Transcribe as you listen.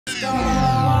Tried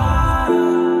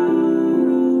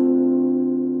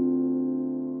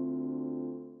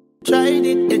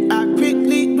it and I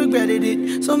quickly regretted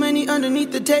it. So many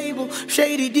underneath the table,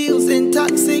 shady deals and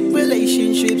toxic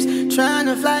relationships, trying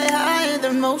to fly higher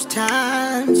than most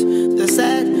times. The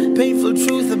sad, painful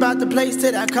truth about the place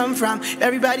that I come from.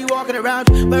 Everybody walking around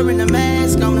wearing a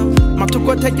mask on them.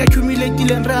 Matuko take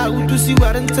accumulated and route to see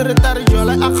what into the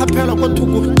Tarjola, a capella, what to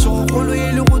go. So,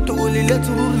 let's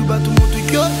rule about to motor.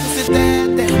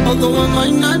 Although I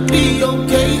might not be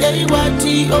okay,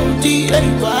 AYTODAY.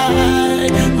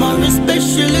 More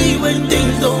especially when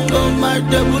things don't go my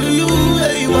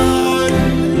WAY.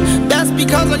 That's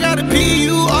because I got a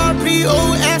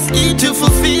PURPOSE to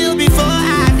fulfill before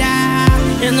I die.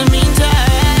 In the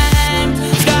meantime,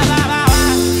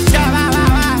 Skababawara,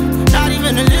 Skababawara, not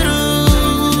even a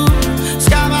little.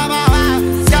 Skababawara,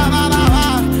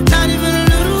 Skababawara, not even a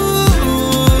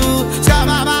little.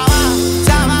 Skababawara,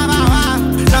 Skababawara,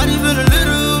 not even a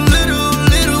little,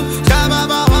 little.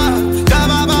 Skababawara,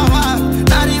 Skababawara,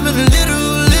 not even a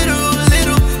little.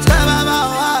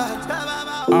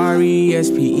 Skababawara.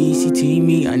 RESPECT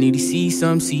me, I need to see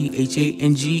some CHANGE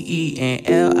and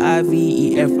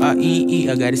LIVEFREE.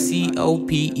 I got a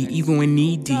COPE even when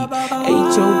need deep.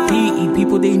 HOPE,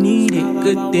 people they need it.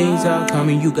 Good things are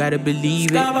coming, you gotta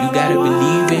believe it. You gotta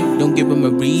believe it. Don't give them a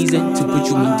reason to put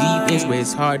you in deep ends where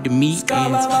it's hard to meet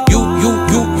ends. You,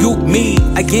 me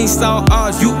against all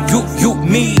odds. You,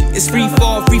 me. It's free for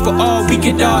all. We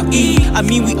can all eat. I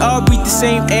mean, we all breathe the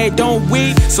same air, don't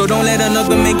we? So don't let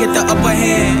another man get the upper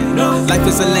hand. Life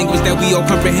is a language that we all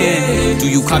comprehend. Do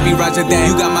you copy Roger that?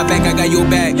 You got my back, I got your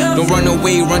back. Don't run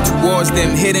away, run towards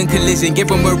them. Hidden collision, give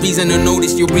them a reason to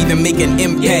notice you're breathing, make an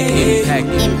impact. Impact.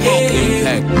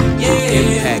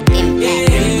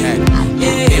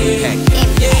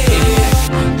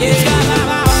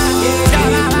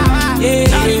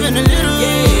 Not even a little.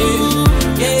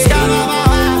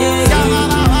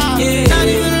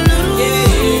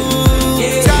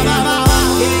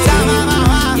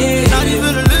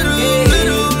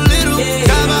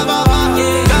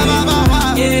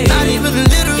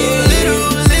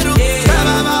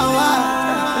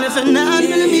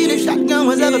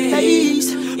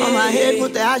 On my head,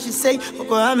 what the I should say?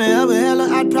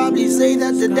 I'd probably say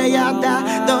that the day I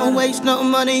die. Don't waste no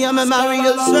money, I'm in my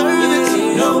real service.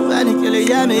 Nobody can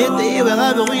let me hit the ear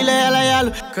without.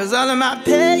 Cause all of my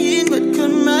pain would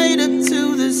come right up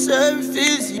to the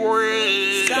surface. Chillin'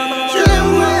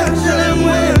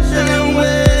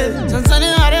 well. Sansani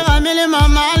hare gamile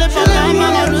mamale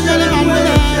papa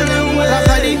chillin' well.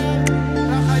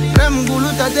 Remgulu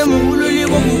tate mugulu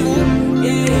libo.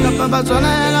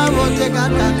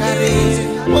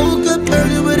 Woke up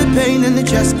early with a pain in the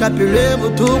chest. Got your level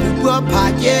to go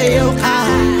pot, yeah.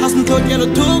 Hasn't told you to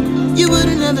talk. You would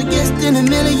have never guessed in a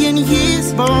million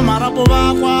years.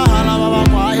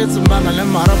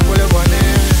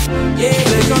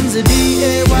 There comes a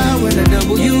D-A-Y when a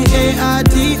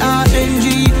W-A-I-T-I-N-G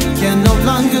can no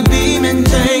longer be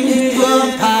maintained.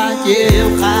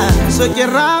 So get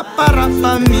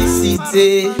rapa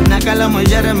misite Nakala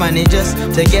mojara money just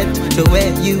to get to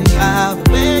where you are.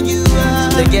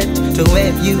 To get to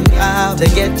where you are. To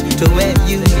get to where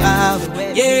you are.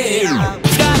 Yeah.